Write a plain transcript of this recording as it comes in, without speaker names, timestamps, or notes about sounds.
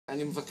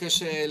אני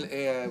מבקש,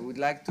 would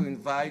like to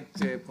invite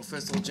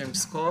Professor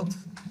James Scott.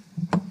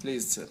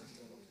 Please, sir.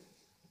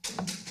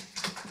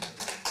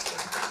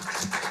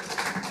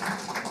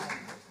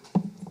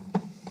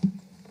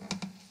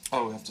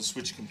 Oh, we have to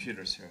switch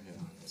computers here. Yeah.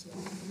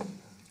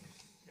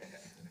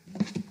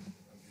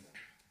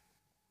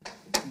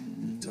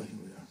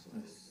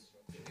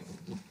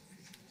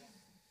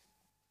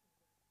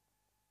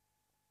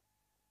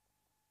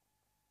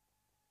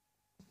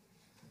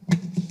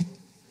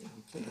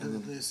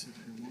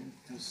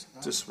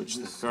 To switch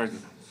this. Very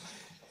good.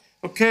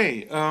 Okay.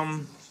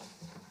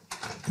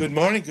 Good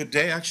morning, good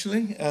day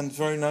actually, and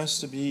very nice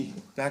to be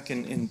back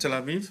in Tel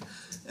Aviv,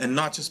 and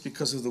not just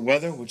because of the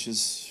weather, which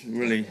is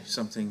really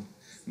something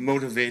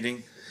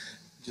motivating,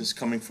 just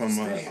coming from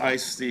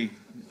the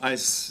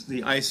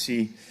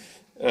icy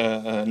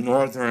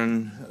northern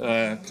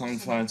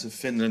confines of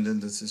Finland, and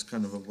this is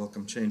kind of a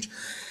welcome change,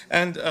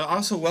 and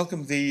also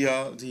welcome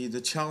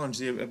the challenge,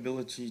 the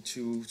ability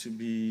to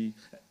be.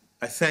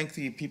 I thank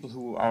the people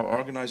who are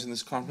organizing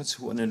this conference,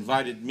 who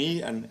invited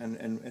me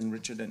and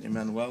Richard and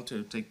Emmanuel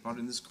to take part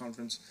in this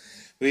conference.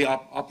 The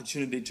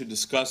opportunity to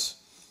discuss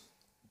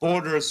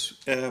borders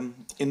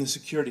in the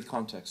security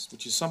context,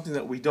 which is something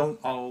that we don't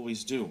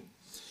always do,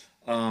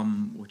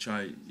 which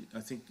I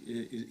think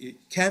it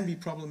can be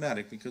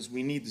problematic because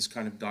we need this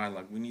kind of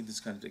dialogue, we need this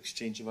kind of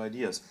exchange of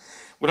ideas.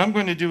 What I'm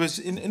going to do is,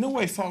 in a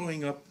way,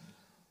 following up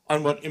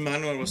on what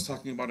Emmanuel was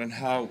talking about and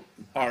how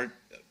our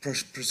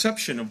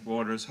perception of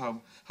borders,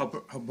 how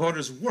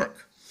borders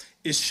work,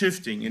 is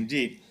shifting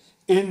indeed.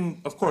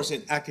 Of course,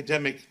 in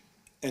academic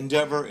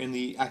endeavor, in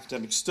the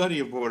academic study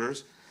of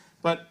borders,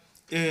 but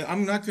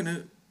I'm not going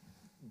to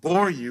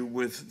bore you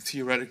with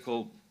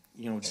theoretical,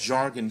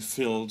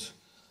 jargon-filled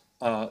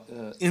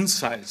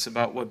insights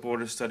about what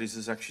border studies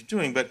is actually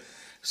doing, but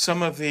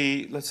some of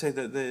the, let's say,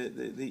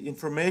 the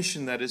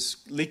information that is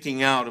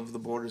leaking out of the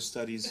border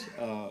studies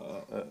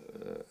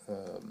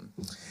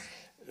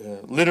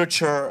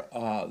literature,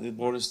 the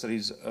border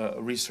studies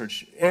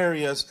research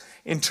areas,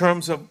 in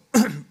terms of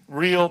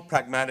real,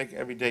 pragmatic,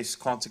 everyday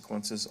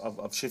consequences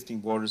of shifting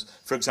borders,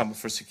 for example,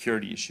 for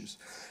security issues.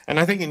 And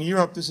I think in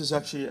Europe, this is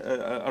actually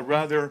a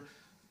rather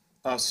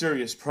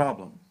serious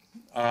problem.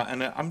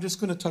 And I'm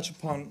just going to touch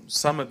upon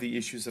some of the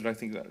issues that I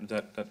think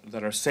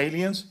that are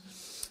salient,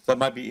 that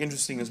might be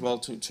interesting as well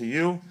to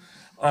you,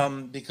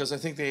 because I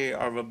think they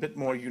are of a bit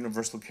more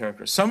universal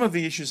character. Some of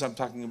the issues I'm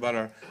talking about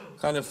are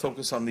kind of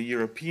focused on the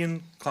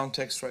European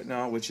context right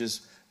now, which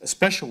is a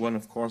special one,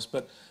 of course,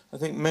 but I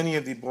think many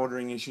of the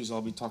bordering issues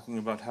I'll be talking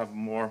about have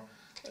more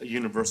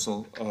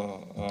universal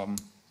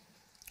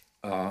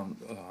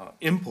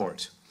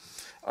import.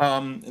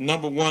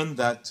 Number one,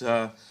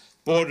 that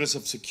borders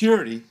of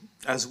security,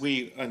 as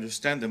we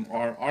understand them,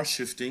 are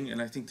shifting,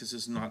 and I think this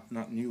is not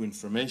new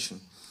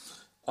information.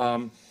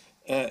 And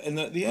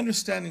the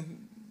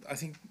understanding, I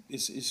think,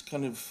 is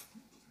kind of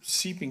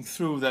seeping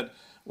through that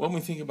when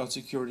we think about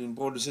security and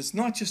borders, it's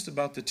not just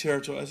about the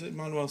territory, as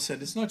Emmanuel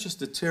said, it's not just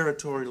the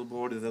territorial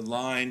border, the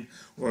line,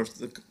 or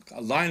a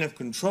line of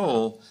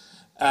control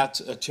at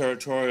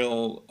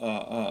territorial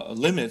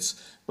limits,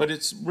 but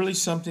it's really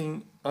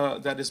something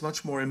that is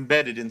much more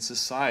embedded in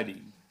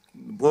society,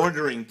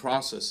 bordering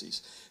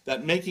processes,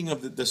 that making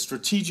of the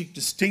strategic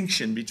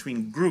distinction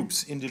between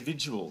groups,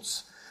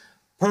 individuals,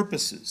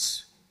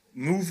 purposes,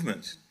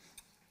 movement,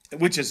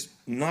 which is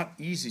not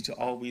easy to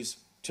always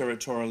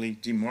territorially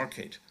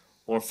demarcate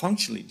or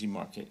functionally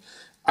demarcate.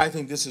 I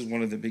think this is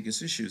one of the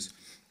biggest issues.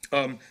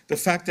 The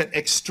fact that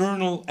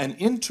external and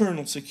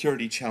internal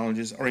security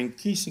challenges are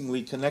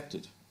increasingly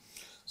connected.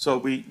 So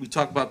we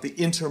talk about the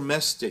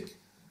intermestic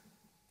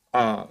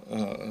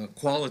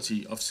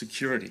quality of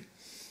security.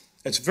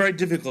 It's very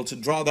difficult to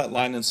draw that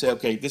line and say,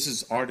 okay, this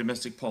is our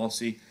domestic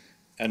policy,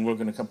 and we're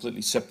going to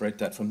completely separate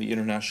that from the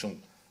international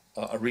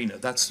arena.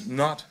 That's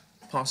not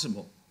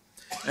possible.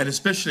 And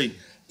especially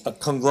a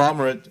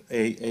conglomerate,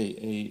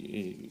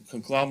 a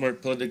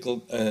conglomerate political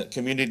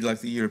community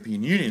like the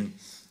European Union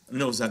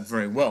knows that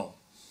very well,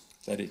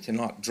 that it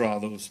cannot draw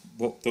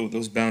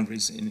those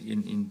boundaries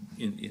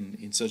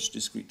in such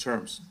discrete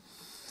terms.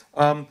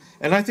 And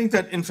I think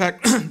that, in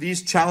fact,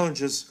 these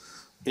challenges,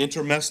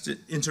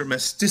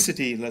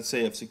 intermesticity, let's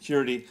say, of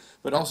security,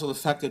 but also the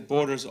fact that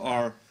borders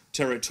are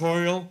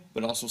territorial,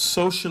 but also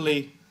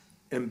socially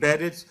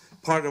embedded,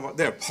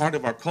 they're part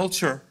of our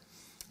culture,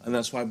 and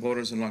that's why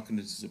borders are not going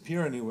to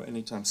disappear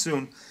anytime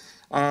soon,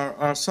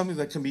 are something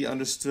that can be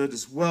understood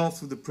as well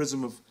through the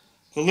prism of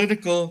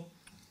political,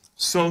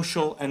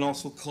 social, and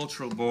also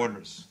cultural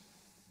borders.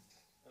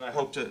 And I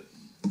hope to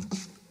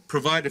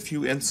provide a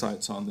few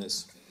insights on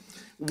this.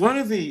 One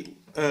of the,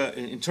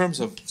 in terms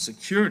of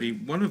security,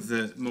 one of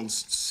the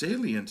most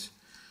salient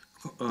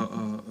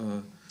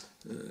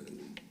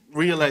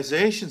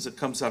realizations that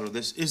comes out of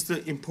this is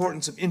the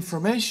importance of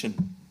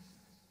information.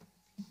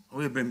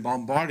 We've been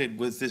bombarded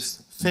with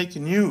this fake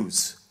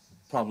news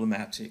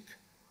problematic.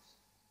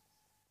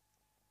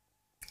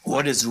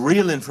 What is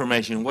real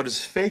information? What is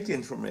fake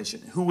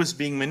information? Who is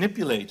being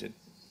manipulated?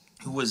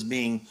 Who is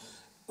being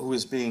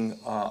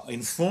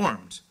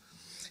informed?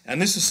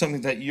 And this is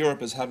something that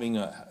Europe is having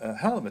a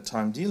hell of a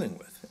time dealing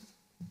with.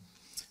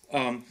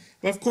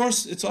 But of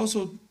course, it's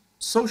also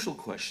social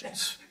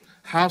questions.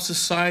 How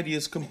society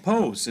is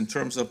composed in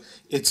terms of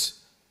its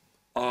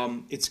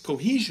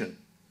cohesion,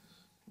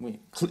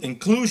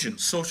 inclusion,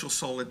 social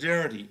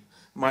solidarity,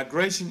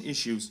 migration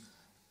issues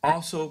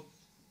also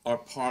are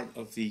part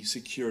of the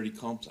security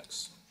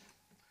complex.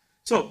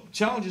 So,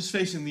 challenges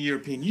facing the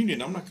European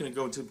Union, I'm not going to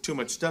go into too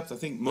much depth. I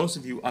think most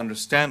of you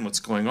understand what's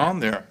going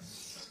on there.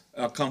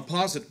 A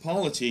composite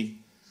polity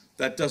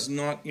that does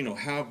not,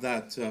 have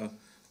that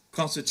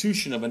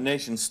constitution of a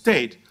nation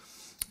state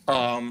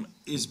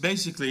is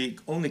basically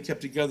only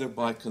kept together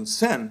by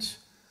consent.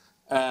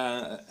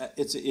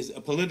 It's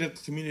a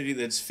political community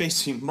that's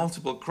facing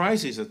multiple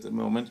crises at the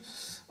moment,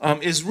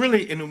 is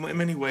really in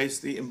many ways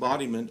the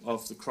embodiment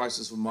of the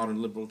crisis of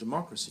modern liberal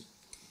democracy.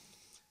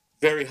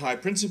 Very high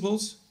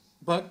principles,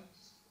 but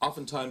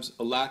oftentimes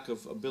a lack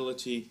of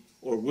ability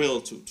or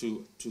will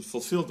to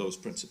fulfill those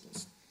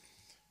principles.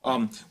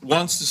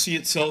 Wants to see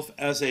itself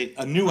as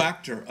a new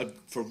actor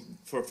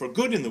for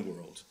good in the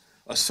world,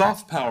 a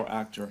soft power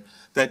actor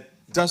that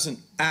doesn't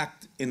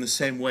act in the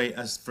same way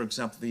as, for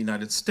example, the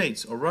United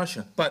States or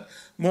Russia. But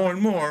more and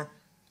more,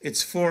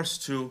 it's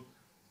forced to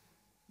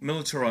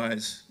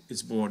militarize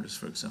its borders,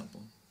 for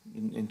example,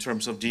 in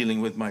terms of dealing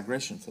with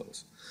migration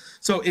flows.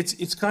 So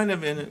it's kind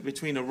of in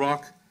between a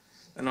rock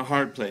and a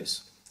hard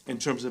place in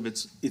terms of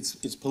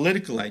its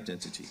political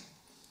identity.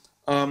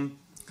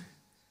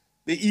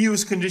 The EU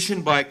is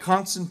conditioned by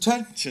constant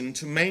tension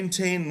to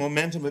maintain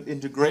momentum of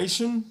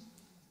integration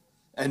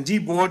and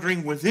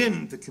debordering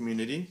within the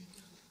community,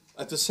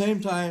 at the same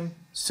time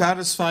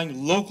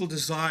satisfying local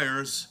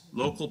desires,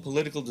 local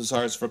political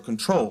desires for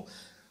control.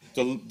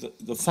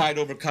 The fight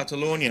over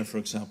Catalonia, for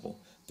example,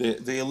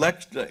 the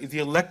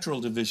electoral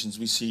divisions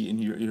we see in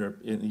the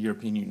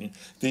European Union,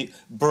 the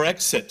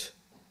Brexit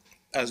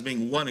as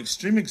being one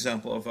extreme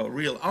example of a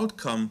real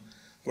outcome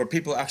where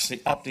people are actually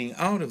opting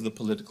out of the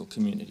political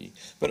community,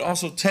 but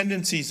also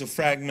tendencies of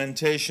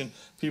fragmentation,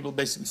 people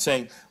basically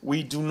saying,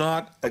 we do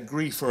not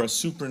agree for a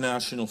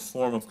supranational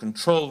form of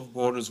control of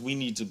borders, we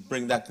need to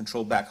bring that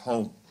control back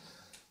home.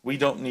 We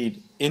don't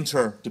need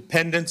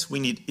interdependence, we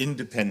need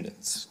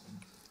independence.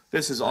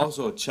 This is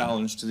also a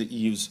challenge to the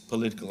EU's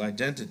political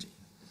identity.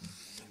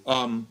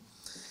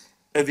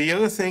 The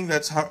other thing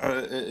that's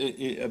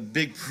a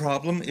big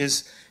problem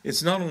is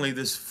it's not only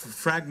this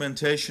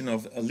fragmentation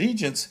of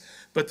allegiance,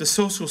 but the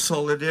social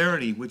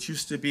solidarity, which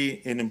used to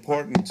be an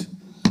important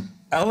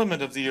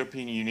element of the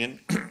European Union,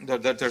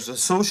 that there's a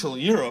social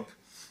Europe,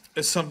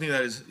 is something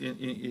that is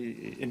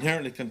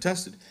inherently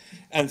contested.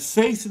 And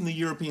faith in the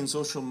European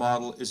social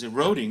model is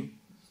eroding,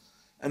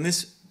 and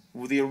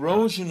the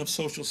erosion of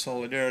social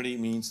solidarity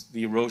means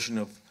the erosion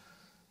of,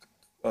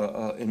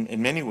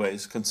 in many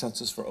ways,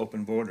 consensus for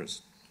open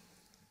borders.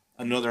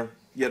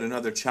 Yet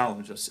another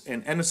challenge,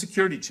 and a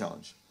security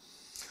challenge.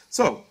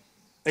 So,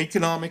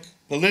 economic,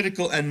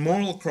 political, and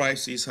moral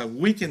crises have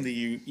weakened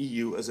the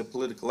EU as a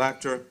political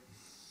actor,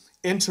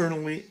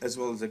 internally as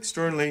well as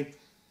externally.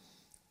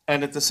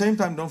 And at the same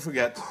time, don't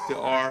forget, there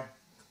are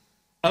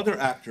other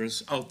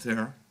actors out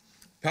there,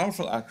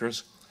 powerful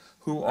actors,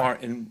 who are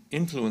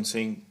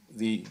influencing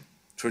the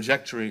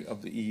trajectory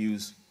of the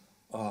EU's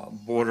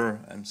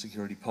border and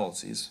security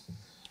policies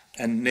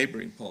and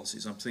neighboring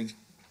policies.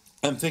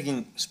 I'm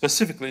thinking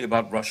specifically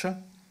about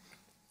Russia,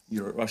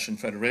 your Russian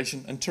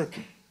Federation, and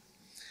Turkey.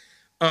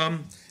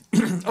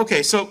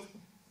 Okay, so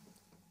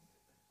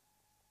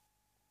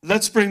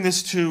let's bring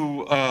this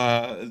to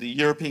the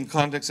European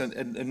context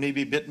and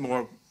maybe a bit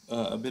more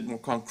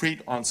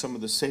concrete on some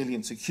of the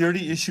salient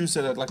security issues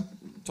that I'd like to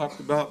talk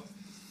about.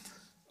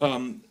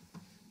 I've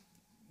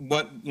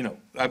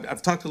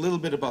talked a little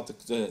bit about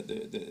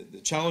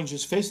the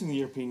challenges facing the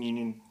European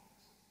Union.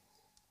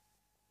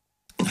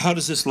 How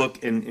does this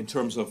look in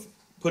terms of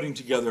putting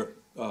together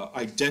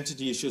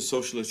identity issues,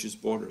 social issues,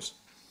 borders?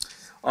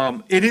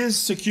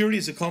 Security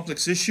is a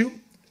complex issue,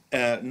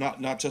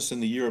 not just in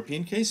the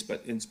European case,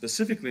 but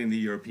specifically in the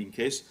European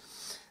case.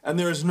 And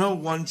there is no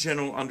one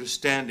general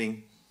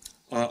understanding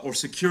or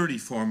security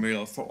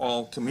formula for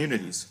all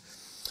communities.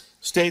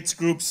 States,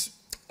 groups,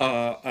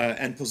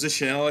 and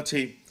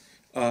positionality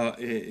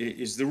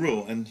is the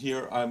rule. And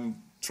here I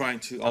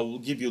will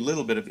give you a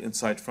little bit of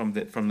insight from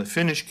the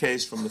Finnish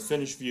case, from the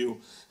Finnish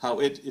view,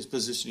 how it is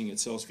positioning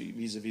itself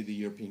vis-a-vis the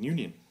European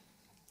Union.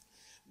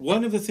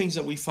 One of the things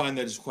that we find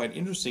that is quite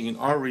interesting in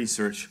our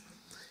research,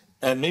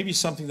 and maybe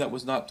something that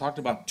was not talked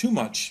about too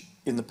much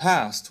in the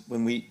past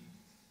when we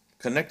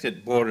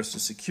connected borders to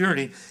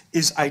security,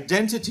 is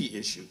identity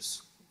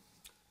issues.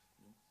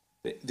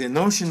 The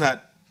notion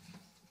that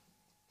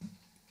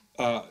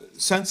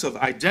sense of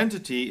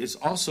identity is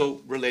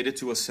also related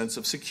to a sense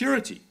of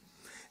security.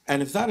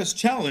 And if that is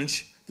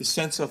challenged, the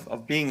sense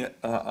of being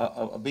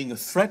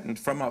threatened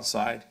from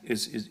outside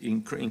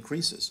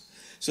increases.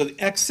 So the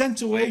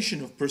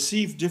accentuation of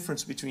perceived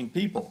difference between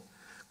people,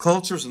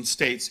 cultures, and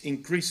states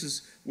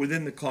increases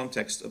within the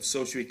context of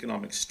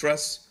socioeconomic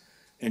stress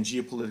and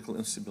geopolitical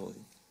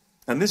instability.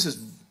 And this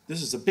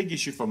is a big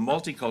issue for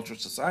multicultural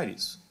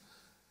societies.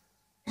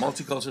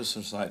 multicultural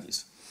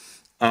societies.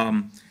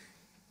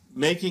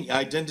 Making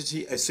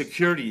identity a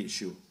security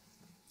issue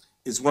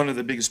is one of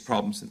the biggest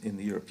problems in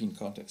the European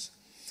context.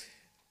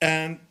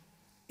 And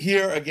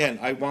here again,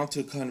 I want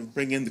to kind of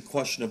bring in the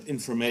question of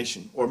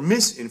information or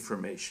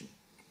misinformation,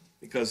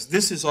 because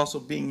this is also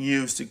being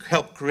used to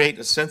help create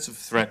a sense of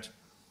threat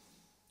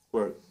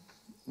where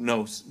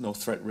no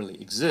threat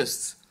really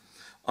exists,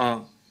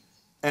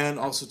 and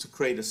also to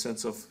create a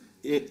sense of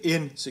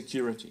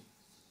insecurity.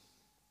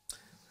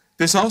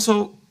 This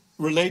also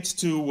relates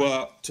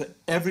to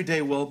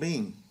everyday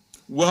well-being.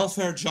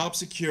 Welfare, job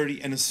security,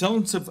 and a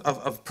sense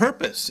of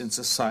purpose in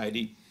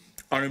society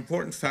are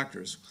important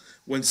factors.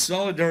 When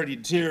solidarity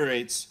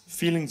deteriorates,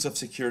 feelings of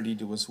security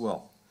do as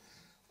well.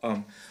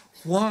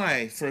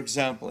 Why, for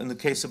example, in the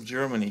case of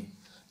Germany,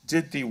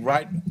 did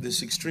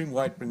this extreme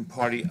right-wing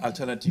party,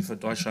 Alternative für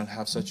Deutschland,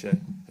 have such a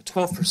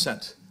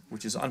 12%,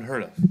 which is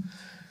unheard of,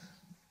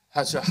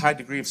 has a high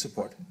degree of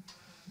support?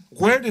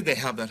 Where did they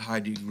have that high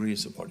degree of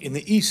support? In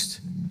the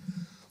East,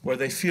 where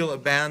they feel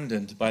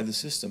abandoned by the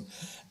system.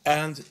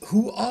 And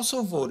who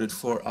also voted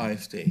for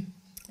AfD?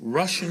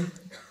 Russian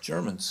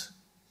Germans,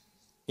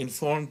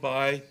 informed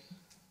by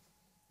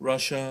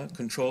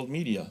Russia-controlled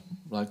media,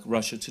 like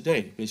Russia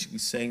Today, basically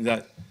saying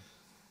that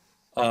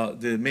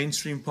the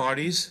mainstream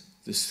parties,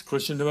 the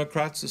Christian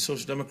Democrats, the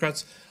Social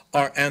Democrats,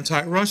 are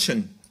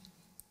anti-Russian.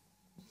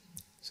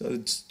 So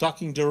it's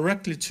talking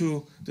directly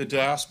to the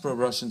diaspora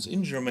Russians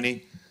in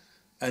Germany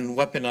and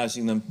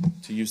weaponizing them,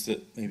 to use the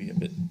maybe a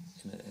bit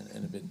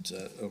in a bit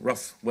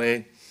rough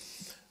way,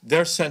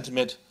 their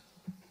sentiment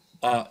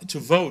to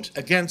vote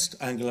against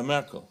Angela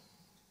Merkel.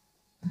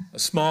 A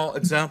small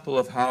example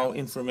of how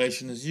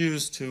information is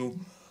used to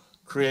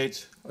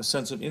create a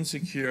sense of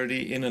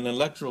insecurity in an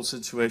electoral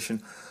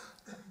situation,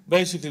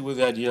 basically with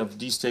the idea of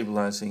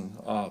destabilizing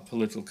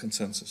political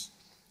consensus.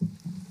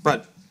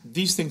 But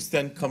these things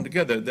then come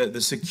together.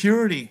 The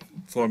security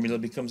formula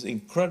becomes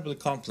incredibly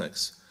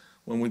complex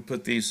when we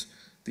put these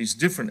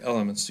different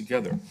elements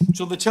together.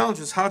 So the challenge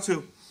is how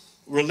to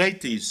relate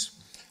these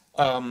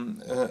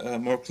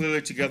more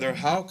clearly together.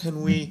 How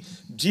can we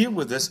deal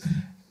with this?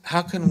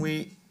 How can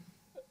we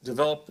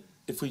develop,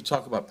 if we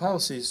talk about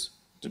policies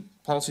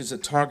that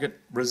target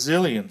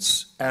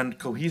resilience and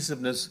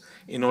cohesiveness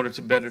in order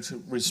to better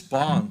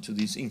respond to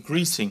these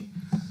increasing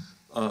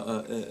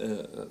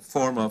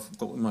form of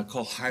what we might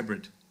call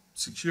hybrid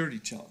security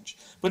challenge.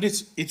 But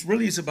it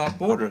really is about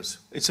borders.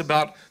 It's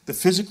about the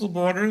physical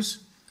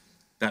borders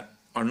that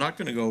are not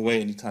going to go away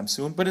anytime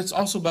soon, but it's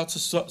also about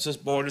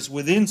borders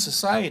within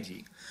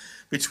society,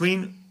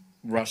 between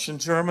Russian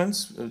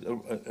Germans,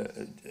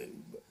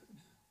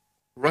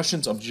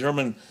 Russians of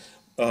German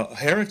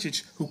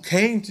heritage who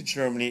came to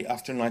Germany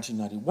after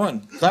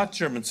 1991, got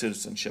German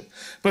citizenship,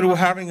 but who were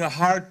having a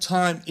hard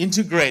time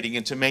integrating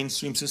into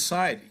mainstream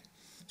society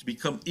to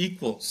become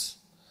equals.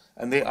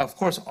 And they, of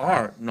course,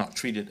 are not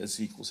treated as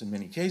equals in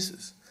many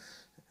cases.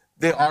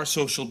 There are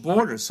social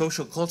borders,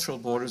 social cultural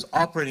borders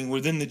operating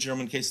within the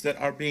German case that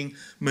are being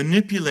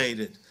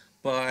manipulated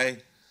by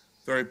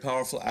very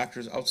powerful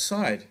actors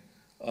outside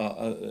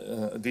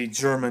the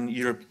German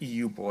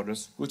EU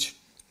borders, which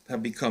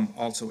have become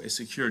also a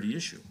security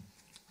issue.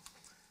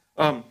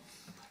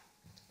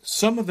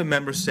 Some of the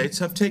member states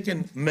have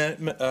taken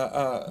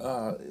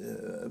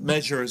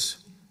measures,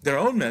 their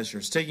own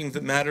measures, taking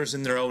the matters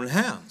in their own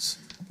hands.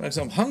 For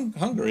example,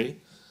 Hungary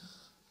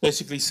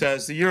basically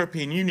says the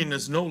European Union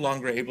is no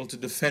longer able to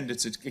defend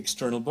its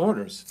external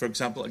borders, for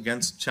example,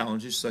 against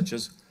challenges such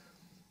as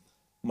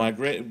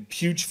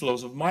huge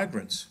flows of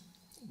migrants,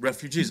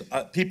 refugees,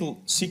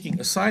 people seeking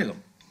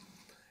asylum.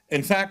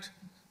 In fact,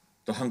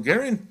 the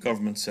Hungarian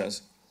government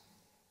says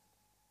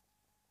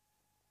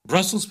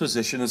Brussels'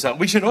 position is that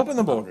we should open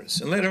the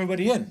borders and let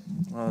everybody in.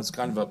 Well, it's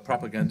kind of a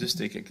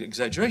propagandistic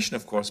exaggeration,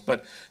 of course,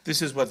 but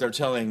this is what they're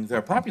telling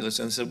their populace,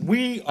 and said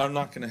we are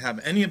not going to have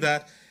any of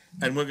that,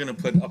 and we're going to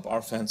put up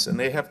our fence. And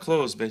they have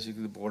closed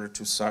basically the border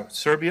to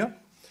Serbia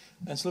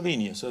and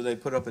Slovenia. So they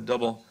put up a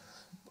double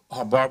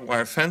barbed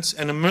wire fence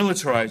and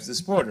militarized this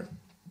border.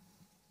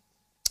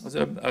 It's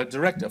a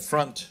direct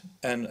affront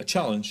and a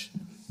challenge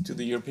to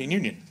the European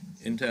Union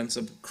in terms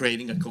of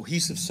creating a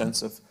cohesive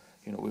sense of,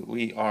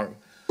 we are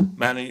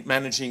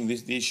managing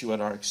the issue at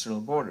our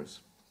external borders.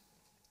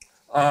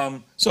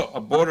 So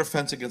a border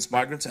fence against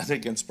migrants and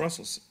against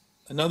Brussels.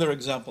 Another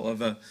example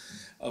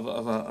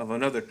of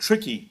another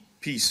tricky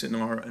piece in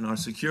our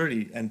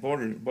security and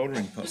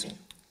bordering puzzle.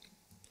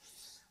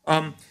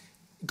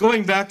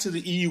 Going back to the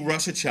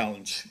EU-Russia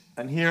challenge,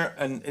 and here,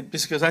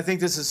 because I think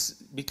this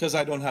is, because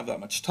I don't have that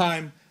much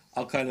time,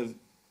 I'll kind of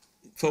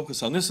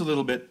focus on this a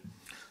little bit.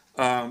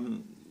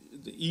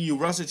 The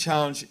EU-Russia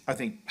challenge, I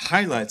think,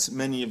 highlights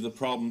many of the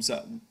problems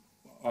that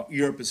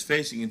Europe is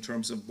facing in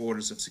terms of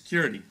borders of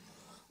security.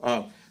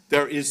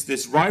 There is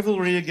this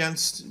rivalry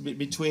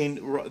between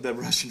the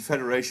Russian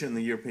Federation and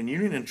the European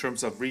Union in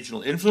terms of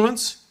regional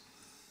influence.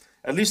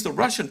 At least the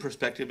Russian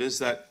perspective is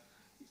that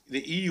the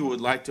EU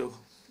would like to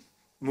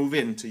move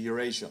into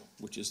Eurasia,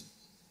 which is,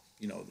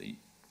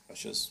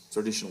 Russia's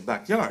traditional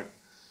backyard,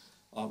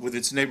 with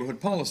its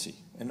neighborhood policy.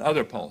 and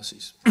other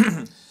policies.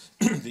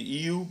 The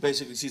EU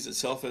basically sees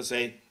itself as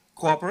a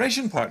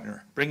cooperation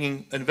partner,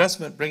 bringing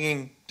investment,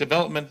 bringing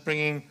development,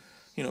 bringing,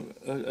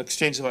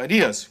 exchange of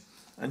ideas.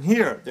 And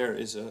here there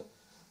is a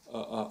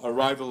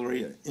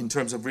rivalry in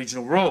terms of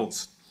regional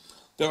roles.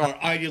 There are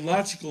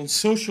ideological and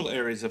social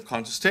areas of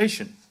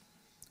contestation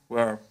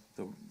where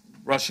the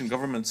Russian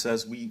government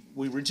says we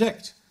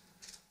reject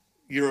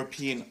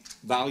European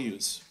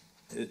values,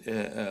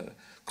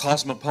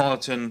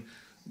 cosmopolitan,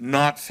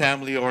 not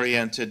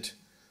family-oriented,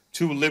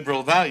 too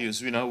liberal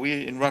values.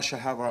 We in Russia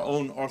have our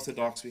own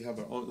orthodox, we have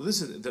our own,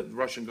 the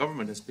Russian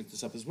government has picked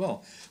this up as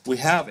well. We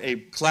have a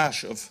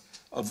clash of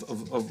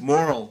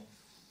moral,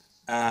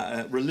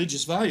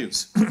 religious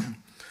values.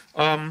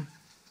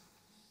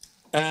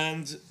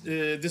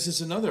 This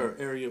is another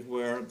area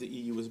where the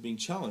EU is being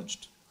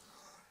challenged.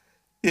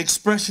 The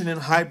expression in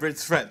hybrid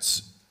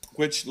threats,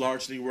 which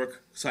largely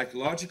work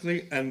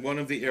psychologically, and one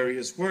of the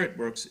areas where it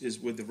works is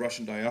with the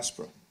Russian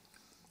diaspora,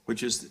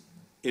 which is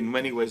in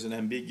many ways an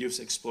ambiguous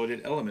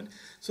exploited element.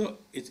 So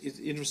it's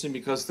interesting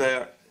because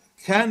they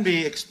can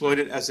be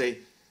exploited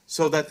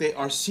so that they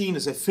are seen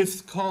as a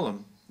fifth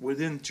column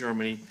within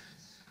Germany.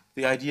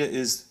 The idea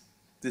is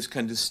this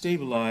can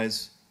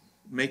destabilize,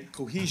 make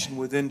cohesion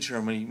within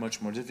Germany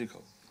much more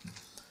difficult.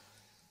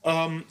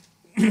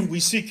 We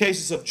see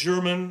cases of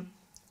German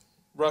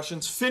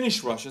Russians,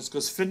 Finnish Russians,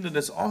 because Finland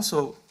is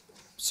also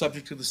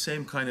subject to the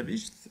same kind of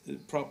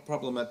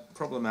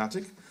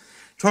problematic.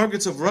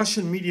 Targets of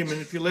Russian media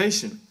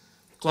manipulation,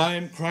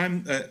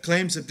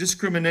 claims of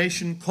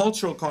discrimination,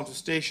 cultural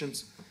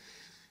contestations.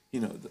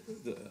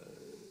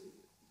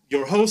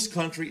 Your host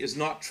country is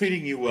not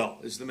treating you well,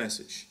 is the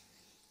message.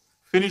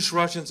 Finnish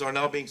Russians are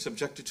now being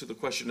subjected to the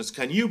question is,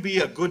 can you be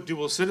a good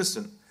dual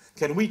citizen?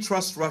 Can we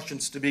trust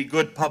Russians to be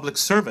good public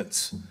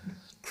servants?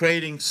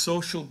 Creating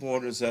social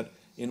borders that,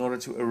 in order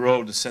to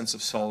erode a sense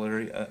of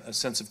solidarity, a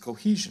sense of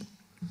cohesion.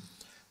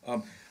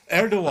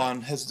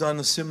 Erdogan has done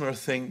a similar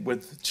thing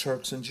with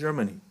Turks in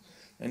Germany,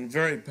 and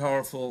very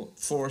powerful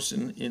force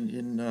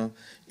in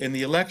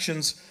the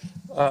elections.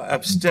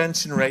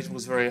 Abstention rate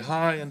was very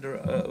high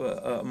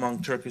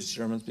among Turkish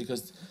Germans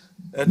because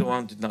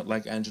Erdogan did not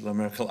like Angela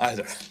Merkel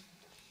either.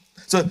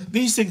 So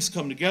these things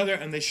come together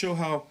and they show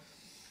how,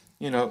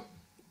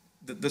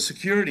 the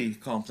security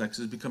complex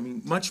is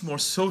becoming much more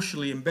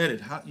socially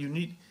embedded. How you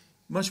need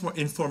much more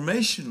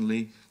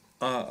informationally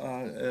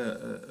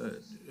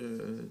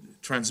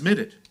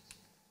transmitted.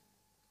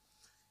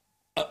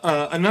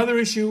 Another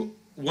issue,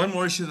 one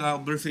more issue that I'll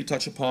briefly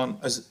touch upon,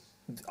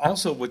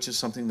 which is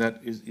something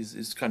that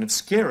is kind of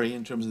scary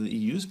in terms of the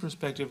EU's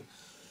perspective.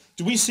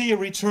 Do we see a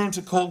return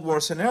to Cold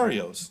War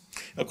scenarios?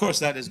 Of course,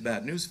 that is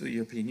bad news for the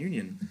European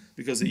Union,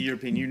 because the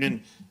European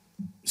Union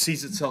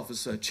sees itself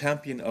as a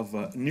champion of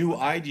a new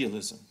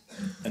idealism,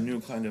 a new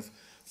kind of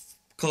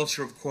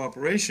culture of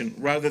cooperation,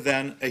 rather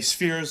than a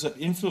spheres of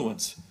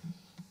influence,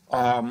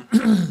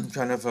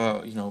 kind of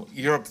a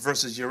Europe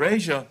versus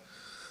Eurasia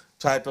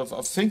type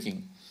of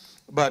thinking.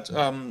 But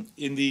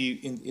in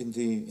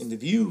the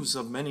views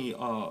of many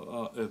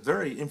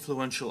very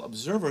influential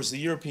observers, the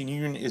European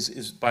Union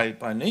is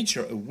by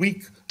nature a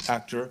weak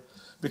actor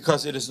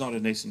because it is not a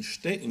nation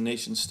state,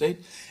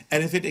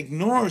 and if it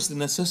ignores the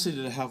necessity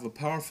to have a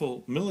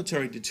powerful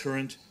military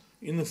deterrent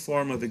in the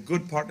form of a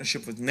good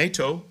partnership with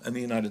NATO and the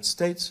United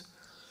States,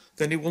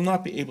 then it will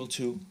not be able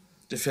to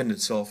defend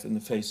itself in the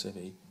face of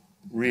a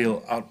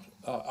real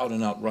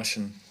out-and-out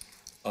Russian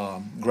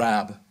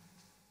grab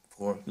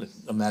for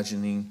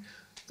imagining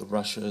the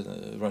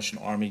Russian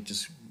army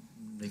just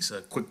makes a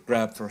quick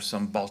grab for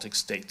some Baltic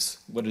states.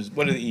 What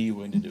are the EU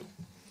going to do?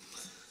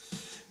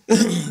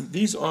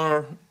 These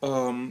are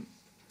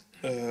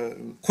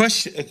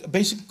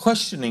basic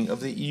questioning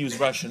of the EU's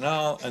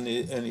rationale and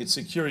its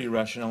security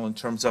rationale in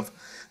terms of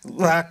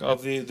lack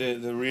of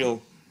the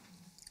real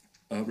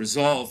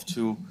resolve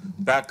to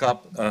back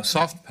up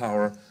soft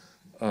power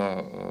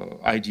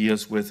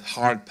ideas with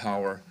hard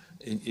power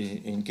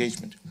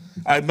engagement.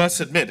 I must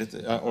admit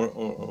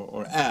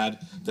or add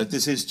that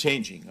this is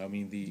changing. I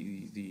mean,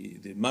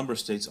 the member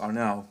states are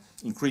now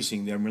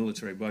increasing their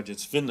military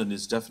budgets. Finland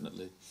is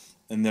definitely,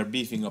 and they're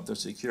beefing up their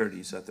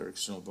securities at their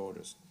external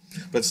borders.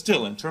 But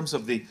still, in terms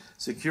of the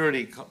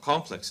security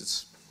complex,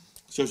 it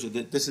shows you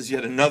that this is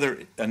yet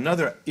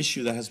another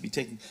issue that has to be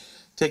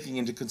taken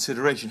into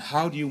consideration.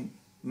 How do you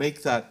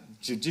make that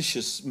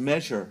judicious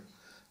measure,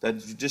 that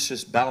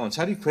judicious balance?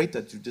 How do you create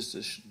that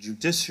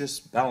judicious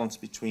balance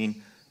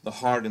between the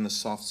hard and the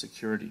soft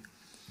security?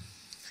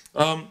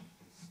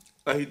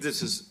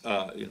 This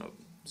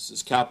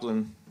is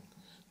Kaplan,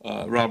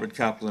 Robert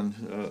Kaplan,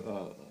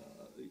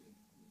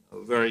 a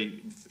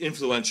very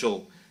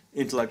influential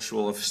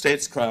intellectual of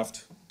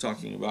statescraft,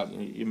 talking about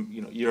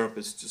Europe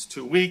is just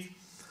too weak.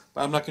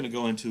 But I'm not going to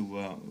go into,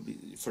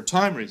 for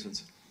time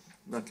reasons,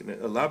 I'm not going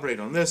to elaborate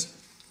on this.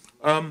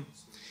 An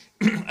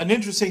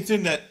interesting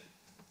thing that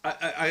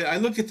I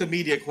look at the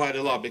media quite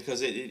a lot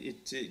because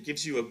it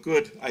gives you a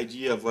good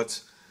idea of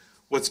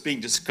what's being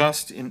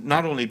discussed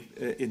not only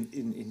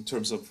in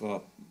terms of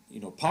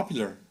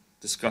popular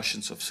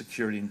discussions of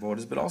security and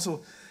borders, but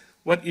also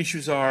what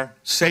issues are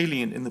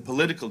salient in the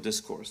political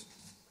discourse.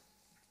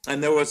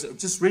 And there was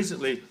just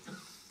recently,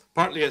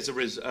 partly as a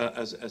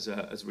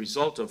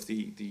result of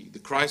the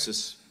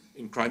crisis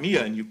in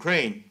Crimea and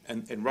Ukraine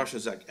and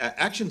Russia's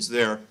actions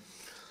there,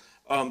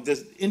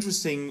 there's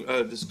interesting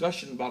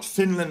discussion about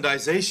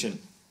Finlandization.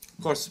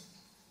 Of course,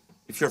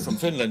 if you're from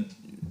Finland,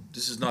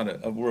 this is not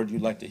a word you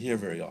like to hear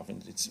very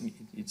often.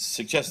 It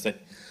suggests that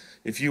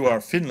if you are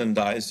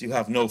Finlandized, you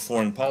have no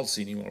foreign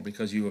policy anymore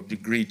because you have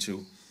agreed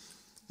to,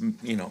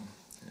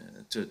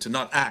 to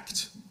not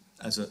act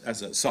as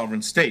a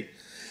sovereign state.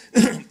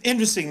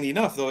 Interestingly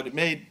enough, though, it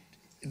made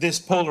this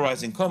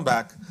polarizing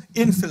comeback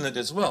in Finland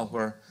as well,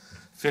 where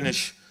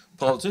Finnish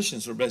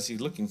politicians were basically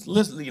looking,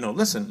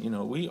 listen,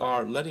 we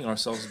are letting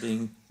ourselves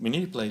being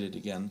manipulated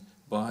again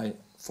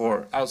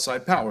for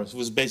outside powers,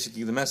 was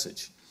basically the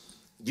message.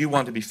 Do you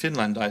want to be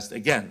Finlandized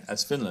again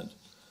as Finland?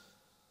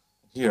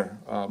 Here,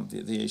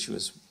 the issue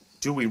is,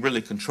 do we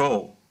really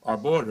control our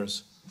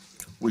borders?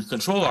 We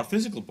control our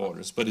physical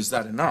borders, but is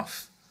that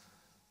enough?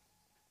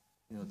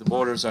 The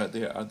borders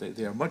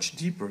they are much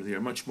deeper. They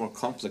are much more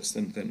complex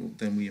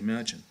than we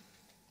imagine.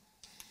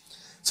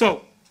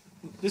 So,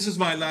 this is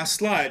my last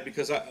slide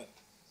because I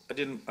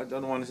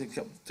don't want to take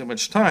up too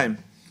much time.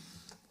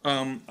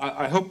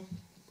 I hope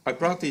I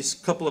brought these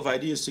couple of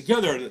ideas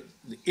together: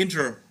 the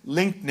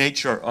interlinked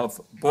nature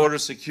of border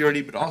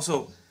security, but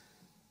also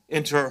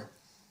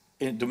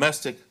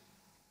domestic,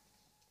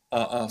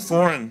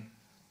 foreign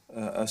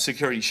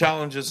security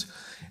challenges,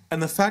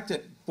 and the fact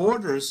that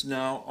borders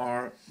now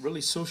are really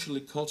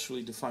socially,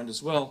 culturally defined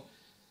as well,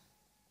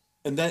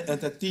 and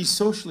that these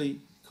socially,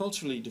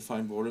 culturally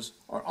defined borders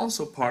are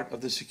also part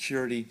of the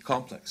security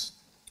complex,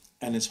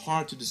 and it's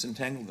hard to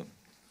disentangle them.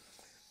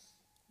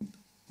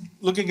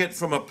 Looking at it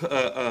from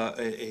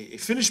a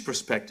Finnish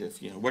perspective,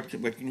 what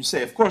can you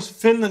say? Of course,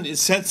 Finland is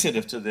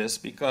sensitive to this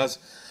because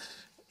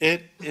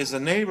it is a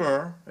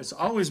neighbor. It's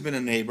always been a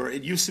neighbor.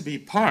 It used to be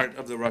part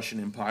of the Russian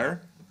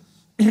Empire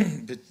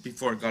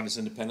before it got its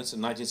independence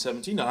in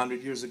 1917,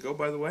 100 years ago,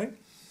 by the way.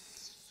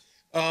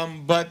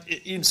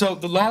 So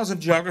the laws of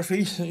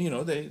geography,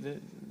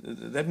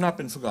 they've not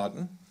been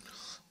forgotten.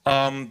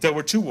 There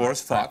were 2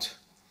 wars fought,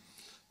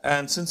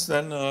 and since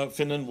then,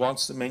 Finland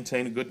wants to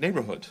maintain a good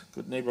neighborhood,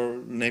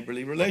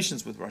 neighborly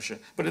relations with Russia.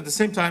 But at the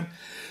same time,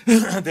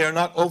 they are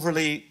not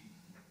overly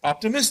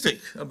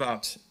optimistic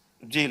about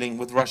dealing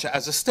with Russia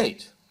as a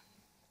state.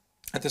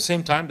 At the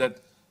same time, that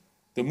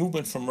the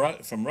movement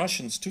from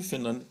Russians to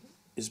Finland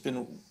has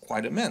been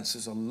quite immense.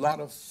 There's a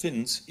lot of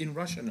Finns in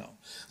Russia now,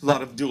 a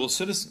lot of dual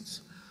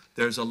citizens.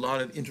 There's a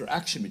lot of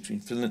interaction between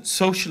Finland,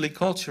 socially,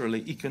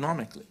 culturally,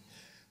 economically.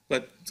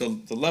 But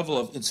the level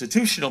of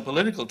institutional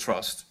political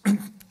trust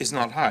is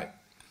not high.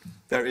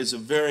 There is a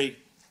very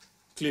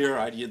clear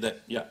idea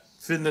that,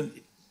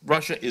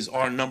 Russia is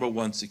our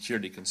 #1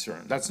 security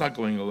concern. That's not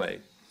going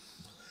away.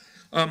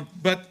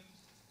 But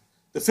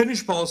the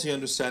Finnish policy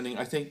understanding,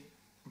 I think,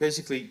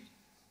 basically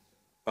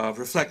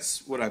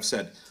reflects what I've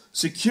said.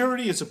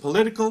 Security is a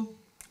political,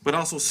 but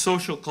also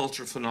social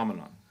culture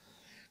phenomenon.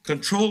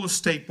 Control of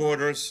state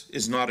borders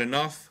is not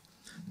enough.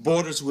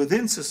 Borders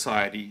within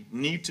society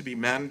need to be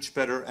managed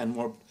better and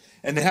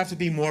they have to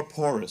be more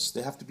porous.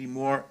 They have to be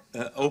more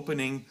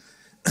opening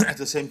at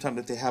the same time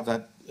that they have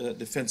that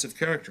defensive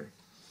character.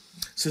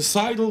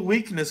 Societal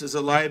weakness is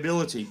a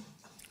liability.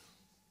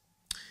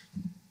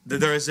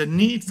 There is a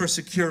need for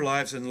secure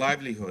lives and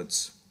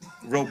livelihoods.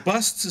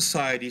 Robust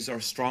societies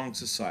are strong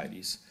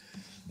societies.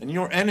 And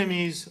your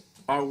enemies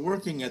are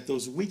working at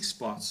those weak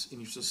spots in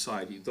your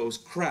society, those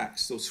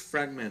cracks, those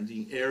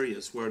fragmenting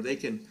areas where they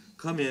can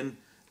come in,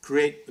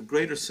 create a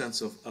greater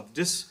sense of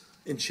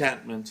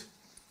disenchantment,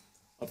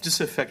 of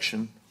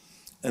disaffection,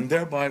 and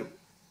thereby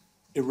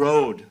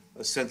erode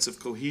a sense of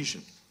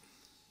cohesion.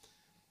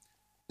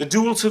 The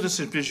dual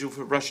citizenship issue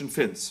for Russian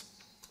Finns.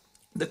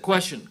 The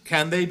question,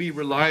 can they be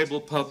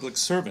reliable public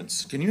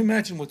servants? Can you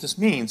imagine what this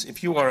means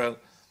if you are a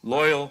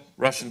loyal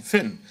Russian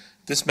Finn?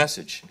 This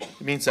message,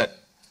 it means that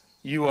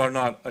you are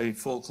not a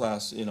full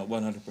class,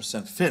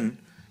 100% Finn.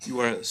 You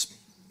are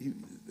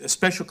a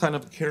special kind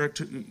of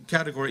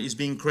category is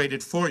being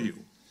created for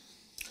you.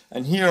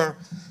 And here,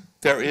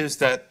 there is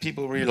that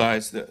people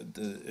realize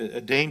a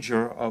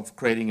danger of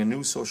creating a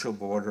new social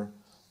border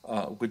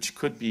which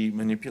could be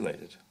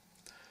manipulated.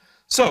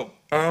 So,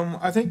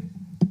 I think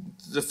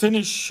the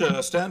Finnish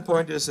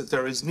standpoint is that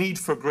there is need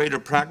for greater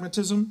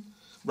pragmatism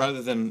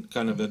rather than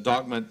kind of a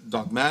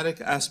dogmatic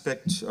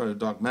aspect or a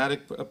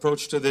dogmatic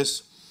approach to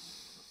this.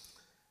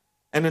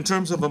 And in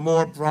terms of a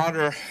more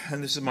broader,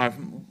 and this is my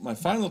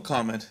final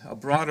comment, a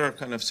broader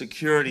kind of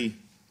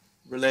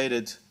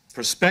security-related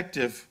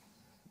perspective,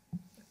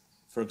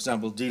 for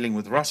example, dealing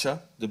with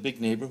Russia, the big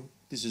neighbor,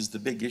 this is the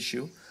big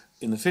issue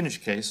in the Finnish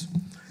case,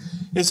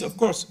 is of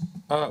course,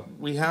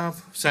 we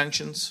have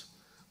sanctions,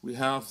 we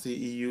have the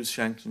EU's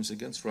sanctions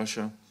against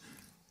Russia,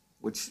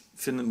 which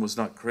Finland was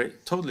not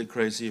totally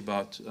crazy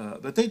about,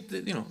 but they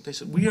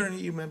said, we are an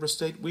EU member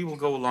state, we will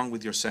go along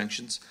with your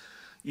sanctions,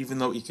 even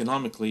though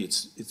economically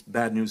it's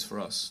bad news for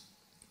us.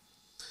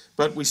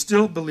 But we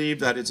still believe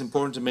that it's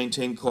important to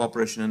maintain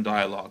cooperation and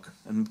dialogue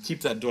and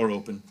keep that door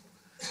open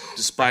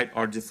despite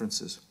our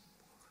differences.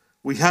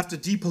 We have to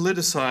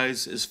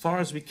depoliticize as far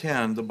as we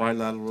can the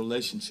bilateral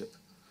relationship.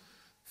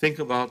 Think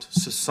about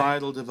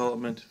societal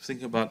development,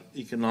 think about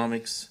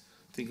economics,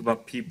 think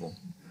about people.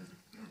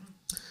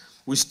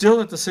 We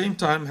still at the same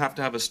time have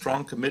to have a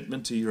strong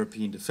commitment to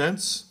European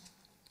defense,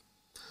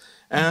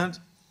 and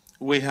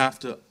we have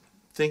to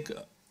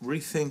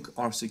rethink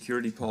our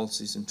security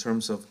policies in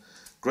terms of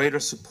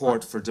greater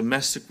support for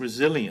domestic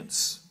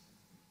resilience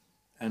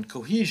and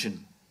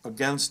cohesion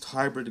against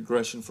hybrid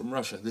aggression from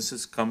Russia.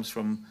 This comes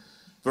from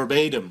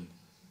verbatim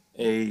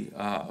a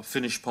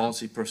Finnish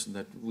policy person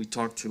that we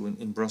talked to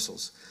in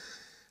Brussels.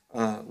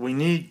 We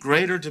need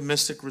greater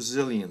domestic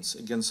resilience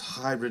against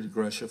hybrid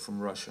aggression from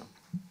Russia.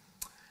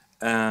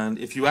 And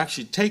if you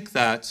actually take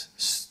that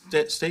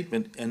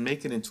statement and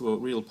make it into a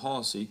real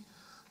policy,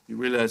 you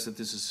realize that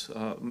this is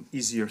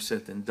easier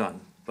said than done.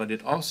 But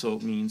it also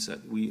means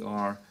that we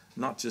are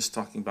not just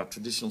talking about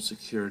traditional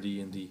security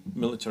in the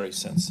military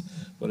sense,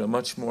 but a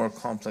much more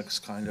complex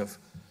kind of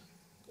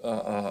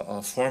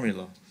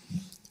formula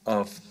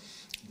of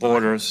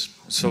borders,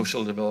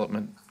 social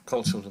development,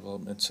 cultural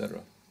development,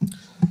 etc.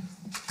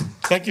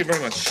 Thank you very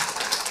much.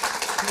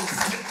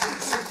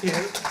 Thank you.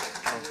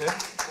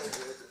 Okay.